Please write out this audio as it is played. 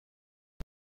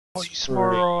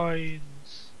Smoroids.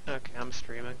 Okay, I'm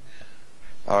streaming.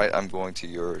 Alright, I'm going to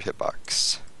your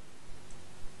hitbox.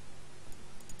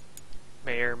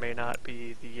 May or may not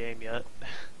be the game yet.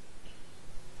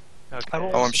 Okay.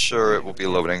 Oh, I'm sure it will be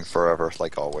loading forever,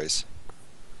 like always.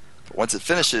 But once it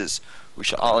finishes, we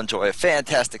shall all enjoy a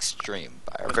fantastic stream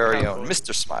by our With very own cowboys.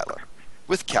 Mr. Smiler.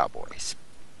 With cowboys.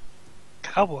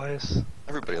 Cowboys.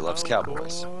 Everybody loves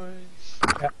cowboys.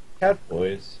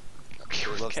 Catboys.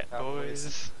 Everybody loves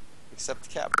Catboys.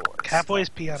 Except catboys. Cowboys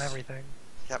pee on everything.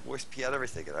 Catboys pee out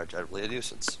everything and are generally a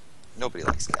nuisance. Nobody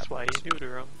likes That's why catboys. you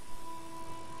neuter them.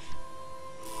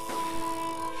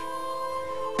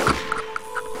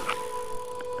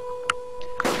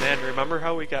 Man, remember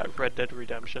how we got Red Dead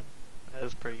Redemption? That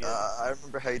was pretty good. I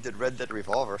remember how you did Red Dead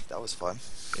Revolver. That was fun.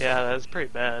 Yeah, that was pretty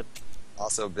bad.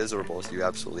 Also, Miserable, you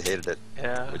absolutely hated it.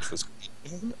 Yeah. Which was...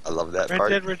 I love that Red part.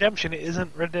 Dead Redemption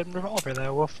isn't Red Dead Revolver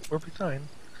though. We'll be fine.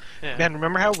 Yeah. Man,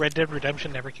 remember how Red Dead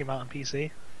Redemption never came out on PC?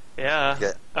 Yeah.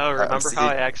 Yeah. Oh, remember see, how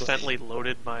I accidentally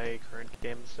loaded my current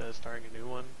game instead of starting a new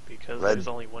one because Red- there's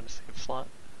only one save slot?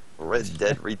 Red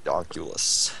Dead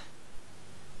Redonkulous.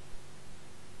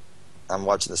 I'm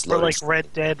watching this Or loading like screen.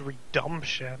 Red Dead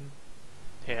Redemption.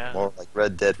 Yeah. More like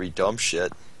Red Dead Redump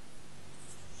shit.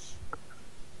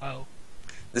 Oh.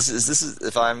 This is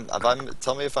if I'm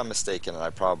tell me if I'm mistaken, and I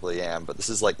probably am, but this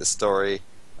is like the story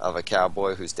of a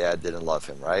cowboy whose dad didn't love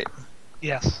him, right?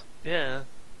 Yes. Yeah.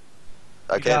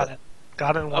 You Okay. got it.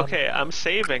 Got it in one. Okay, I'm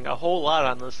saving a whole lot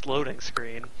on this loading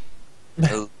screen.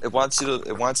 It wants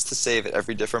to save at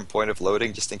every different point of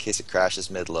loading just in case it crashes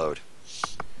mid-load.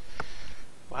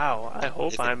 Wow, I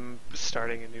hope If it- I'm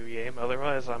starting a new game,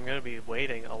 otherwise I'm gonna be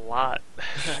waiting a lot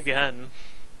again.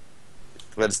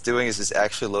 What it's doing is it's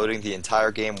actually loading the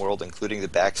entire game world, including the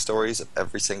backstories of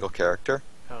every single character.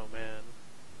 Oh man.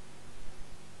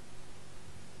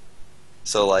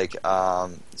 So like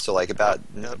about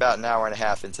an hour and a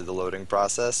half into the loading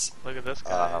process, Look at this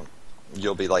guy.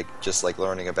 you'll be just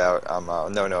learning about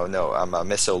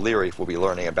Miss O'Leary will be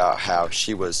learning about how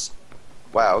she was.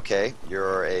 Wow, okay,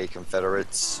 you're a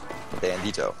Confederate's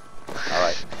bandito. All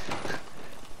right.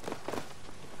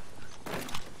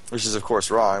 Which is of course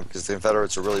wrong because the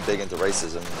Confederates are really big into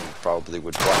racism and probably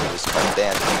would want to just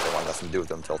unban people, want nothing to do with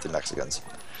them filthy Mexicans.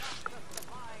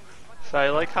 So I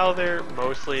like how they're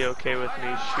mostly okay with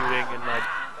me shooting in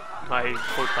my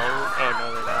hotel room. Oh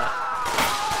no, they're not.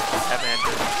 That man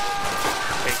didn't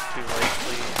take too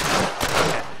lightly.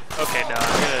 Okay, now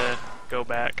I'm gonna go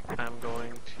back. I'm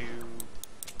going to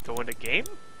go into game?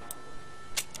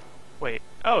 Wait.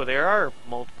 Oh, there are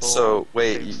multiple. So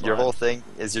wait, save your slots. whole thing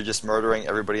is you're just murdering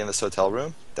everybody in this hotel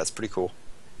room? That's pretty cool.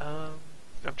 I'm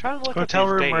trying to look Hotel up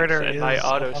these room dates, murder and is my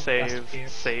one of the autosave best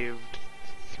games. saved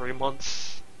 3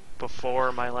 months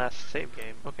before my last save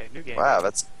game. Okay, new game. Wow,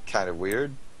 that's kind of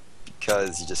weird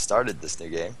because you just started this new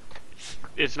game.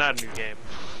 It's not a new game.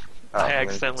 Oh, I mean,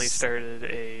 accidentally it's- started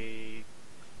a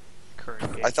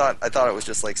current game. I thought it was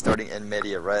just like starting in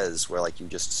media res, where like you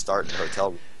just start in a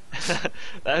hotel room.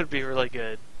 That would be really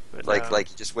good. But no. Like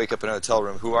you just wake up in a hotel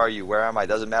room. Who are you? Where am I?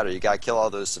 Doesn't matter. You gotta kill all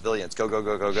those civilians. Go go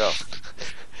go go go.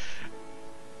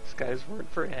 These guys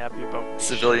weren't very happy about me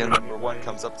Civilian shooting number one anyway.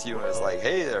 comes up to you and is like,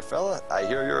 "Hey there, fella. I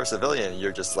hear you're a civilian."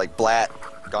 You're just like blat,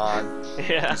 gone.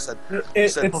 Yeah. You said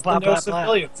It's said- the Blah, no blah, blah.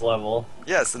 civilians level.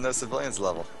 yes, the no civilians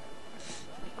level.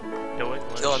 No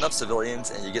English. Kill enough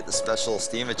civilians and you get the special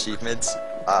Steam achievements.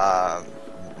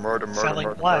 Murder.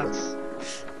 Selling blacks.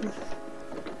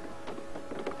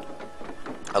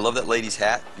 I love that lady's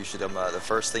hat. You should the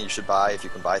first thing you should buy if you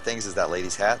can buy things is that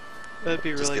lady's hat. That'd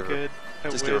be Just really give her- good. I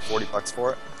Just give her wish. $40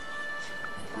 for it.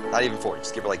 Not even 40.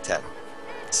 Just give her like 10.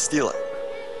 Steal it.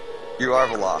 You are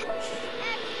the law.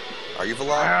 Are you the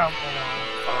law?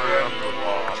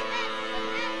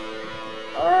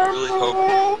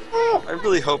 I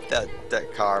really hope that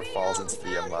car falls into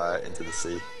the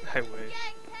sea. I wish.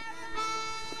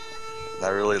 And I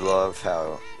really love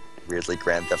how weirdly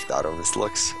Grand Theft Auto this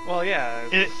looks. Well, yeah.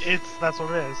 That's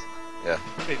what it is. Yeah.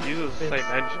 It uses the same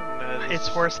engine as It's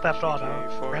Horse Theft Auto.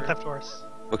 GTA 4. Grand Theft Horse.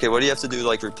 Okay, what do you have to do to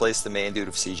like replace the main dude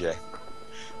of CJ?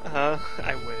 I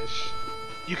wish.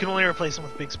 You can only replace him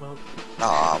with Big Smoke.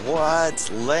 Aw, what?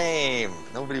 Lame.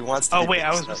 Nobody wants to. Oh be wait, Big I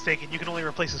was Smoke. mistaken. You can only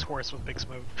replace his horse with Big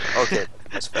Smoke. Okay,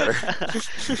 that's better.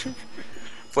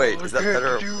 Wait, is that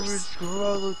better? Or worse?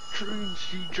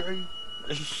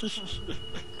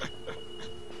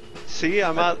 See,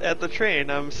 I'm out at the train.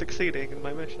 I'm succeeding in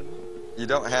my mission. You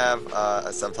don't have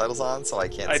subtitles on, so I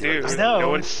can't I see. what do. they're I saying. know. No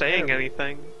one's saying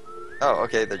anything. Oh,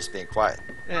 okay, they're just being quiet.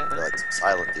 They're Yeah. like some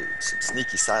silent dudes, some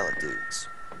sneaky silent dudes.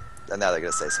 And now they're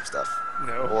gonna say some stuff.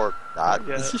 No. Or not.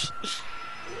 Yeah.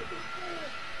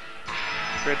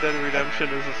 Red Dead Redemption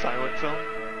is a silent film?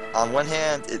 On one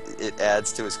hand, it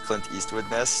adds to his Clint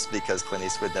Eastwoodness because Clint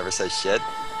Eastwood never says shit.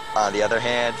 On the other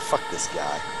hand, fuck this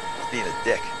guy. He's being a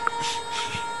dick.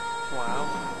 Wow.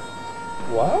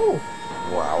 Wow.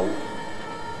 Wow.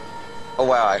 Oh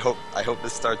wow, I hope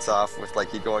this starts off with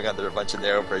like you going under a bunch of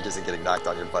narrow bridges and getting knocked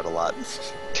on your butt a lot.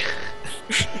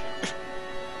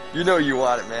 You know you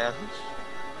want it, man.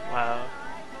 Wow.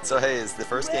 So hey, is the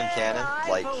first game canon?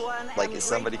 Like is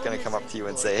somebody gonna come up to you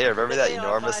and say, hey, remember that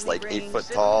enormous, like 8-foot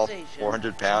tall,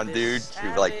 400-pound dude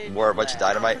who like wore a bunch of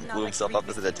dynamite and blew himself up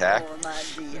as an attack?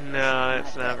 No,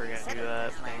 it's never gonna do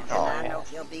that. Oh,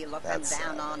 that's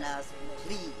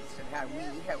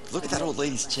look at that old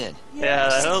lady's chin. Yeah,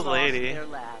 that old lady.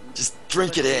 Just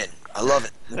drink it in. I love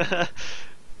it.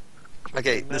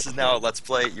 Okay, this is now a Let's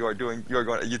Play. You are going to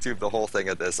YouTube the whole thing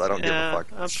of this. I don't give a fuck.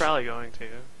 I'm probably going to.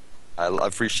 I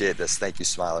appreciate this. Thank you,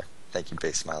 Smiler. Thank you,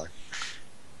 Base Smiler.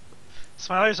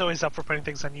 Smiler's always up for putting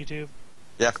things on YouTube.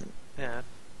 Yeah. Yeah.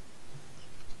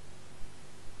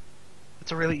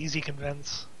 It's a really easy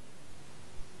convince.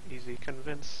 Easy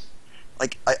convince.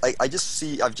 Like I've just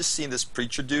seen this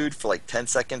preacher dude for like 10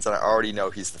 seconds and I already know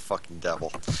he's the fucking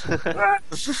devil.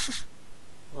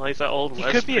 Well, he's an old He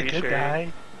West could be a preacher. good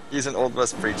guy. He's an Old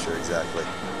West preacher, exactly.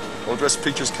 Old West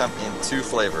preachers come in two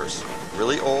flavors.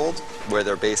 Really old, where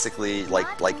they're basically like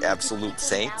absolute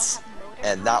saints,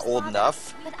 and not old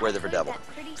enough, where they're a devil.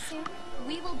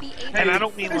 And I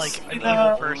don't mean like an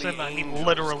evil person, I mean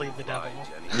literally the devil.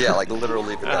 Yeah, like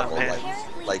literally the devil. man.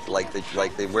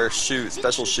 Like they wear shoes,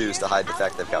 special shoes to hide the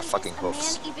fact they've got fucking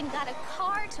hoofs. Even got a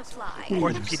car to fly.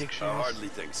 Orthopedic shoes. Hardly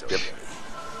think so. Yep.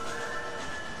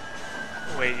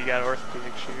 Wait, you got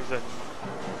orthopedic shoes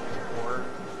and war?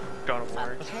 God of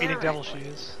War. Orthopedic devil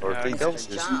shoes. Or Yeah, big devils.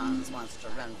 Johns wants to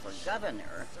run for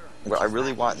governor. What I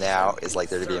really want now is like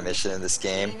there to be a mission in this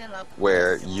game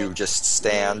where you just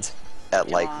stand at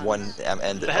like one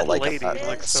end That of like lady a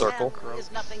looks so circle. gross.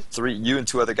 You and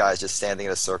two other guys just standing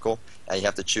in a circle, and you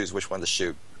have to choose which one to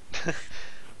shoot.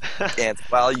 And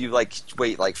while you like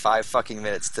wait like 5 fucking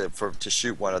minutes to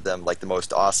shoot one of them, like the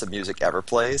most awesome music ever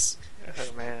plays.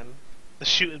 Oh man. The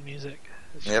shooting music.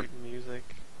 Yep. Shooting music.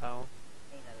 Oh.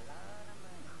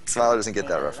 Smiler doesn't get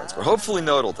that reference, but hopefully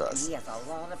Nodal does. He has a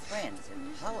lot of friends in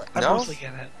politics. I No? mostly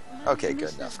get it. Okay,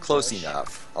 good enough. Close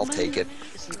enough. I'll take it.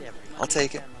 I'll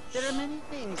take it. There are many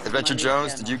things that Adventure money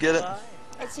Jones, cannot did you get it? buy.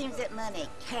 It seems that money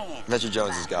can't. Adventure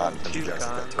Jones is gone. Adventure She's Jones is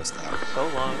gone. dead to us now. So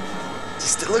long.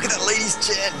 Just look at that lady's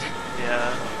chin.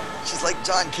 Yeah. She's like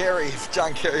John Kerry if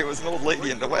John Kerry was an old lady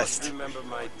in the West. Remember,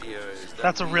 my dear, is that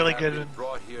That's a we really have good been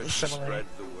brought here to simile. spread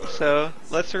the word. So,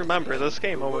 let's remember, this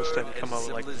game almost didn't come out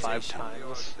like 5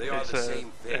 times. They are It's the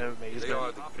same thing. an They amazement.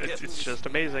 are the It's gifts. just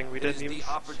amazing. We It is didn't even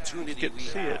the opportunity get to we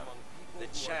see it. have, the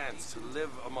chance to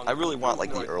live among I really want like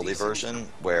people the who are early decent, version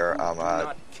where who do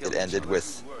not kill it each ended other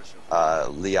with to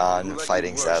worship. Leon Who let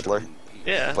fighting you worship Sadler, in peace.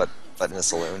 Yeah. but in a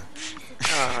saloon.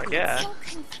 Yeah.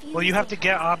 Well, you have to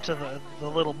get onto the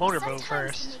little motorboat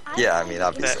first. Yeah, I mean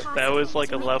obviously. That was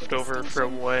like a leftover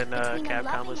from when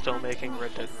Capcom was still making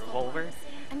Red Dead Revolver.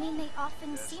 I mean, they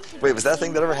often seem to Wait, was that a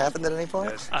thing that ever happened at any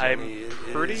point? Yes, I'm Tony, it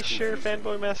pretty is sure confusing.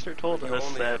 Fanboy Master told You us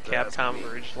only that have to ask Capcom me.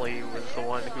 originally was the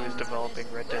one who was developing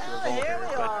Red Dead Revolver,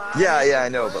 but Yeah, I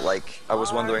know, but like I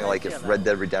was wondering like if Red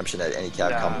Dead Redemption had any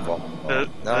Capcom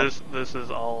involvement. No, this is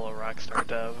all a Rockstar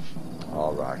dev.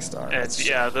 all Rockstar. And That's-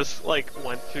 yeah, this like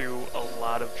went through a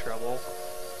lot of trouble.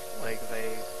 Like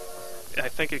I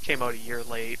think it came out a year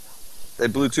late. They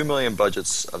blew 2 million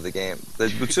budgets of the game. They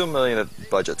blew 2 million of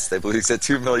budgets. They blew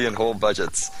 2 million whole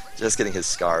budgets just getting his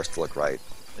scars to look right.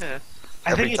 Yeah,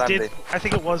 I Every think it time did. they- I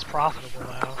think it was profitable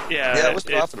though. yeah, it was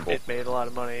profitable. It made a lot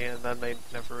of money, and then they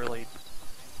never really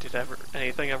did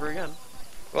anything ever again.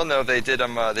 Well, no, they did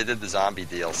the zombie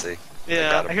DLC.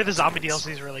 Yeah, I hear the zombie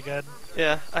DLC is really good.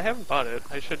 yeah. I haven't bought it.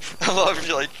 I should. I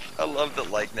love that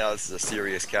like now this is a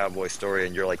serious cowboy story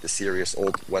and you're like the serious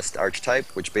old west archetype,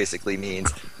 which basically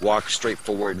means walk straight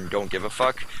forward and don't give a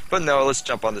fuck. But no, let's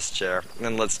jump on this chair and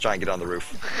then let's try and get on the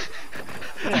roof.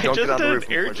 If you I don't just get on did the an roof,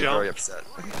 air we're very jump. upset.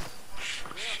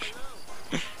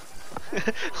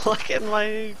 Look at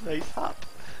my nice hop.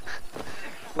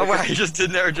 Oh wow, you just did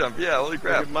an air jump. Yeah, holy Look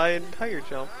crap. at my entire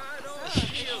jump.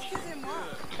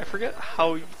 I forget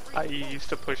how I used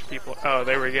to push people. Oh,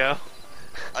 there we go.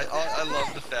 I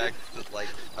love the fact that like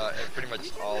pretty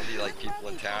much all the like people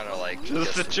in town are like Just a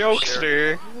 "Guess the new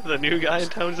sheriff- jokester. The new guy in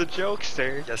town's a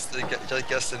jokester.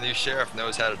 Guess the new sheriff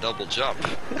knows how to double jump.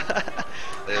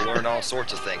 They learn all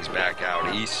sorts of things back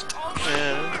out east.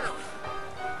 Yeah.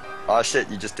 Oh shit,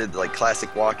 you just did like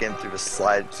classic walk in through the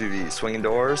slide through the swinging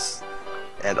doors.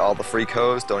 and all the freak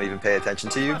hoes don't even pay attention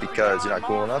to you because you're not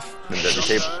cool enough. And then the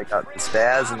table pick out the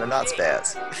spaz and they're not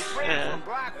spaz. Yeah.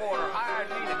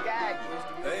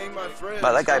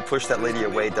 But that guy pushed that lady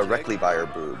away directly by her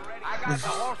boob.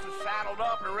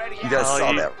 You guys Well,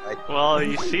 saw that, right? Well,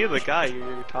 you see the guy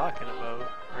you're talking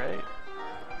about, right?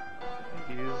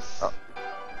 He's... Oh.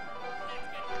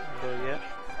 Yeah.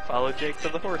 Follow Jake to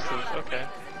the horses, okay.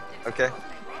 Okay.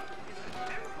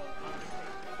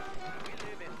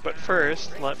 But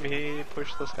first, let me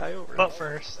push this guy over. But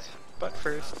first. But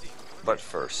first. But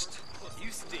first. You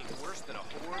stink worse than a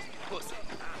whore's pussy.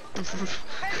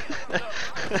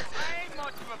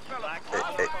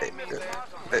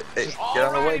 Hey, get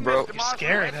out of the way, bro. You're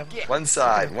scaring him. One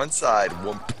side,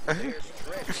 whoomp.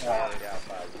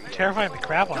 Terrifying the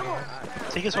crap out of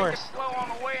him. Take his horse.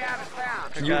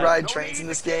 Can you ride trains in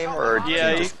this game, or Yeah,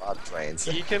 can you you- just rob trains?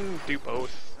 You can do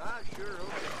both.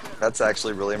 That's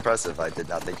actually really impressive. I did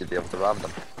not think you'd be able to rob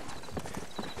them.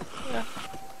 Yeah.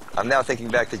 I'm now thinking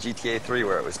back to GTA 3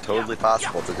 where it was totally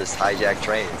possible to just hijack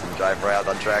trains and drive around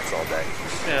on tracks all day.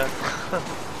 Yeah.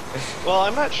 Well,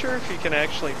 I'm not sure if you can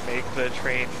actually make the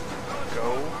train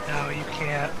go, No, you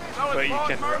can't. but you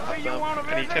can rob them,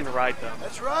 and you can ride them.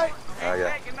 That's right. Oh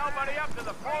yeah.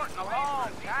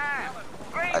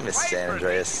 I miss San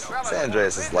Andreas. San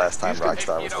Andreas is the last time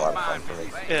Rockstar was a lot of fun for me.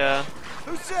 Yeah.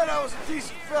 Who said I was a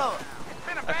decent fella?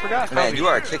 I forgot how Man, the- you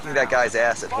are kicking that guy's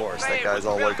ass at horse. That guy's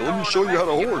all like, let me show you how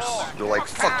to horse. You're like,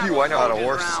 fuck you, I know how to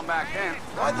horse.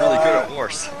 I'm really good at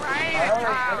horse.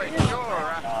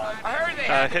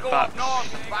 Hitbox.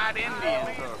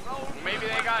 Maybe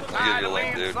they got I'll give you a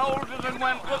link, dude. soldiers and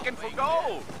went looking for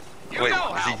gold. Wait,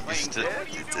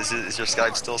 is your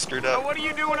Skype still screwed up? What are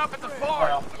you doing up at the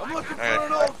fort? I'm looking for Alright.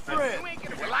 an old friend.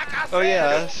 Oh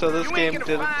yeah, so this game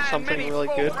did something really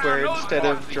good where instead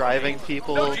of driving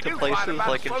people to places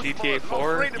like in GTA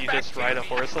 4, you just ride a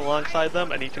horse alongside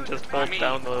them and you can just hold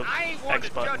down the X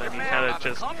button and you kind of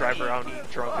just drive around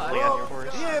drunkenly on your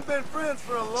horse. He ain't been friends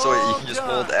for a long So you can just time.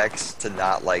 hold X to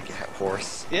not like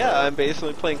horse? Yeah, I'm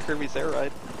basically playing Kirby's Air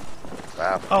Ride.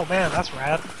 Wow. Oh man, that's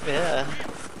rad. Yeah.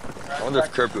 I wonder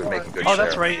if Kirby would make a good Oh,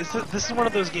 that's sheriff. right. This is one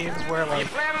of those games where like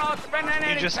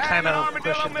you just kind of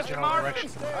push him in the general direction,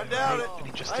 I doubt it. and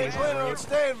he just I stays ain't on the planning on road.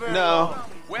 staying very No. long.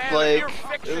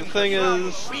 Like, the thing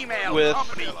is, with,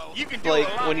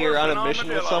 like, when you're on a mission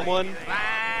with someone,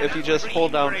 if you just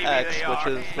hold down X, which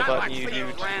is the button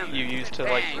you use to,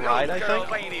 like, ride, I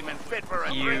think,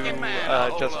 you,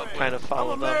 just kind of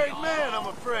follow I'm a them. married man, I'm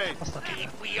afraid. That's not too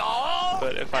bad.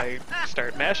 But if I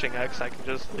start mashing X, I can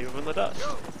just leave them in the dust.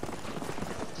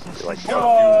 You're like, fuck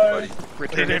you, buddy.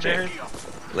 Retainer Later,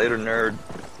 Jake. Later, nerd.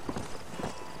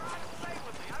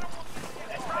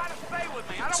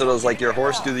 So does like your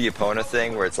horse do the Epona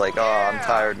thing where it's like, oh, I'm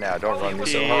tired now, don't run me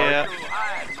so hard? Yeah.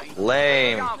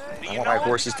 Lame. I want my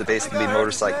horses to basically be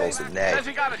motorcycles that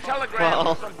neigh.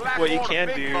 Well, what you can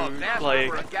do,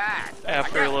 like,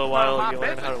 after a little while, you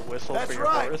learn how to whistle for your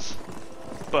horse.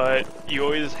 But you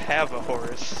always have a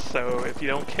horse, so if you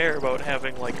don't care about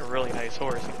having, like, a really nice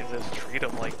horse, you can just treat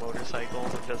them like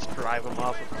motorcycles and just drive them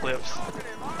off of cliffs.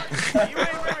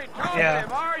 Yeah,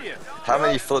 How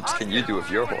many flips can you do with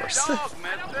your horse?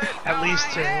 at least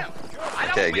two.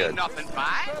 Okay, good.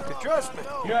 Trust me.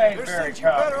 There's things you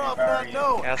better off not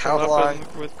knowing. Gas How them long-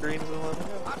 up with greens and let them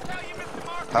go.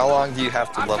 How long do you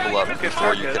have to level up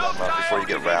before you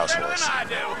get Rouse horse?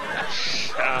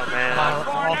 Oh, man.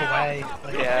 All the way.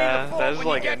 Like, Yeah, that is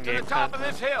like endgame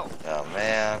content. Oh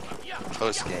man,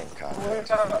 post game content.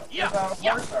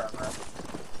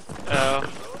 Oh,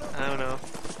 I don't know.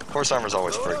 Horse armor's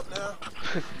always free.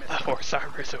 The horse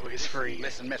armor is always free.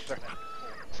 Listen, mister.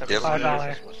 Yep.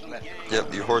 $5.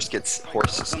 Yep, your horse gets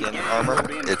horse skin armor.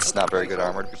 It's not very good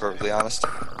armor, to be perfectly honest.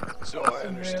 So I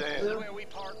understand.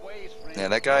 Yeah,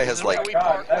 that guy has like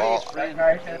all.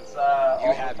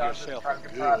 You have yourself a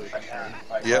good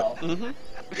Yep, Mm-hmm.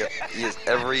 yep. He is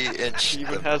every inch He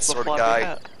even of the has the sort of floppy guy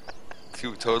hat.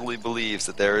 who totally believes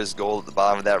that there is gold at the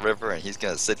bottom of that river, and he's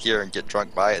gonna sit here and get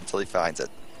drunk by it until he finds it.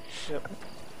 Yep.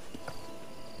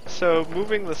 So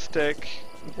moving the stick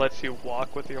lets you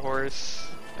walk with your horse.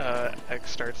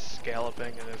 X starts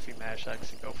galloping, and if you mash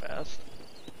X, you go fast.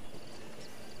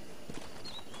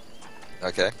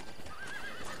 Okay.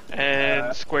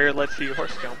 And square lets you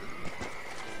horse jump.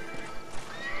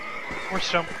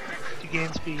 Horse jump to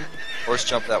gain speed. Horse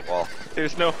jump that wall.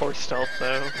 There's no horse stealth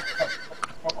though.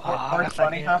 Horse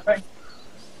bunny hopping.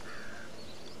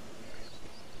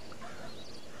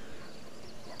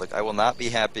 Look, I will not be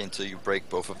happy until you break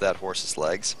both of that horse's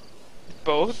legs.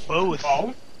 Both? Both.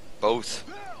 Both.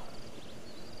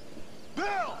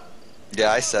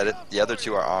 Yeah, I said it. The other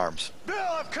two are arms. Bill,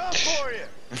 I I've come for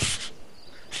you.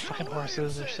 Fucking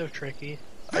horses are so tricky.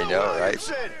 I know, right?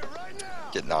 Said,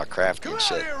 Getting all crafty come and out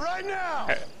shit. here right now.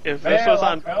 If this was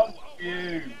on,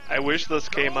 You. I wish this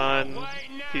came on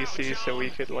PC so we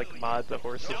could like mod the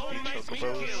horses be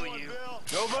chocobos.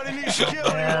 Nobody needs to kill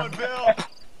anyone, Bill.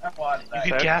 I want You that.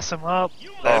 could gas them up.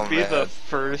 That'd Oh, be man. the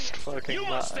first fucking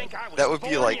mod. That would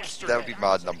be like, that would be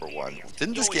mod number 1.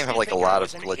 Didn't this game have like a lot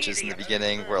of glitches in the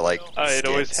beginning where like It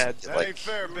always skins had get, like Ain't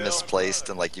fair, Bill. misplaced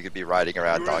and like you could be riding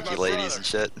around You were donkey my ladies brother. and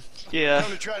shit? Yeah,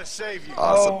 Come to try to save you.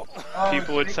 Awesome.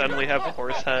 people would suddenly have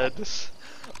horse heads.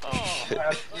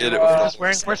 Hit it with Just the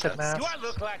wearing horse horse heads. masks. I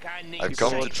look like I need I've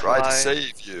come to would try to fly.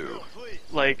 save you.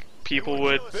 Like people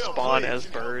would Bill, spawn please. as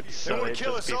birds, They so wanna they'd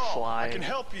kill just be us all. I flying can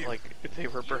help you. like if they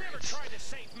were birds.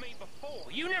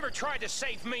 You never tried to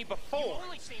save me before.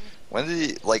 When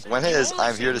did when has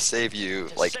I'm here to save you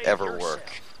like ever work?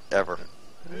 Ever.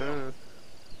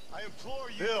 I implore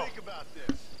you think about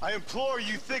this. I implore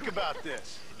you think about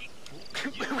this.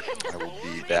 I will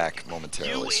be back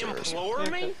momentarily, You sirs. implore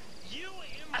me?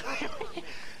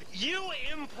 You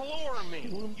implore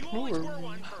me. You always were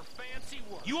one for fancy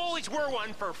words. You always were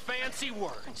one for fancy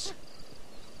words.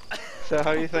 So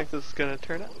how do you think this is gonna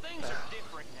turn out? Things are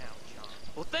different now, John.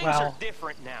 Well, things Well. are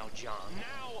different now, John.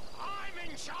 Now I'm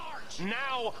in charge.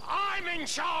 Now I'm in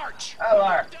charge. I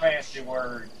like fancy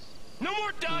words. No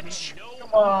more Dutch. Come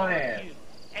on in.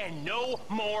 And no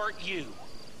more you.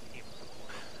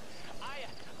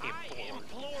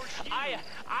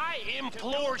 I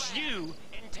implores you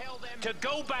to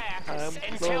go back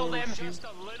and tell them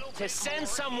to send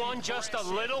someone just a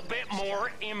little bit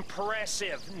more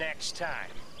impressive next time.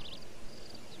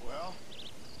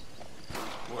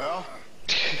 Well.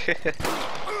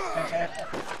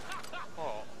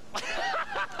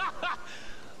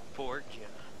 Poor Jim.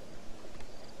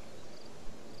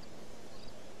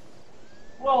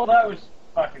 Well, that was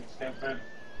fucking stupid.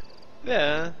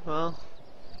 Yeah, well,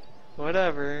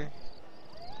 whatever.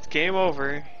 It's game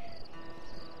over.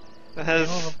 That has.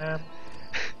 Game over, man.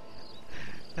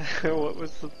 What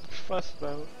was the fuss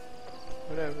about?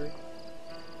 Whatever.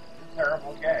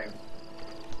 Terrible game.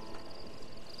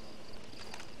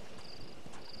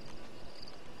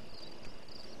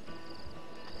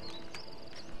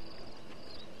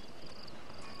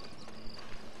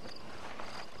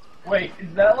 Wait,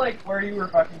 is that like where you were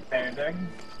fucking standing?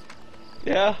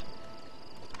 Yeah,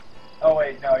 Oh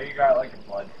wait, no, you got like a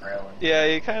blood trail. yeah,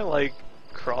 you kind of like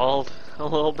crawled a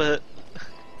little bit.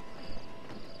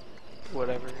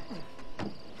 Whatever.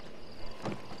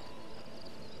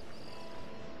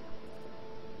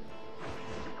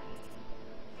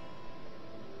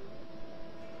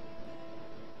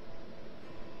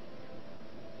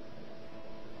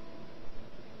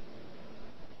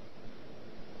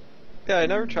 Yeah, I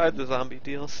never tried the zombie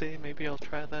DLC. Maybe I'll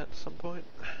try that at some point.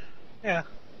 Yeah.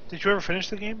 Did you ever finish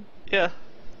the game? Yeah.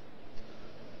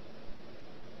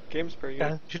 Game's pretty Yeah,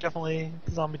 good. you should definitely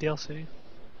the zombie DLC.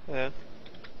 Yeah.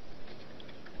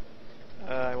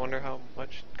 I wonder how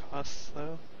much it costs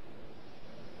though.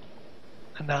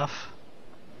 Enough.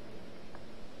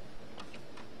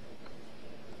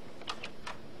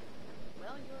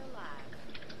 Well, you're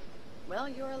alive. Well,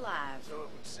 you're alive. So it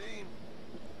would seem.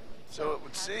 So it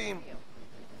would seem.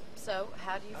 So,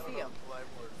 how do you feel?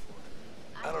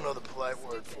 I don't know the polite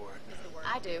word for it.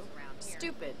 I do.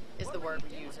 Stupid is the word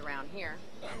we use around here.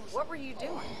 What were you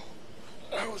doing?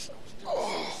 I was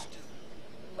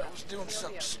doing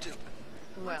something stupid.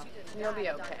 Well, you'll be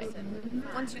okay.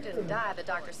 Once you didn't die, the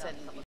doctor said you'd be